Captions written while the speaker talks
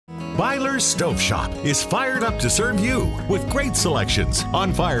Byler's Stove Shop is fired up to serve you with great selections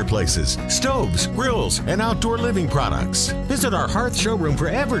on fireplaces, stoves, grills, and outdoor living products. Visit our Hearth showroom for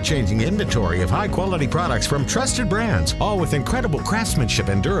ever-changing inventory of high-quality products from trusted brands, all with incredible craftsmanship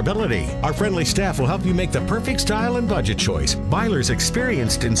and durability. Our friendly staff will help you make the perfect style and budget choice. Byler's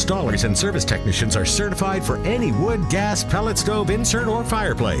experienced installers and service technicians are certified for any wood, gas, pellet stove, insert, or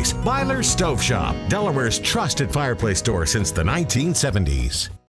fireplace. Byler's Stove Shop, Delaware's trusted fireplace store since the 1970s.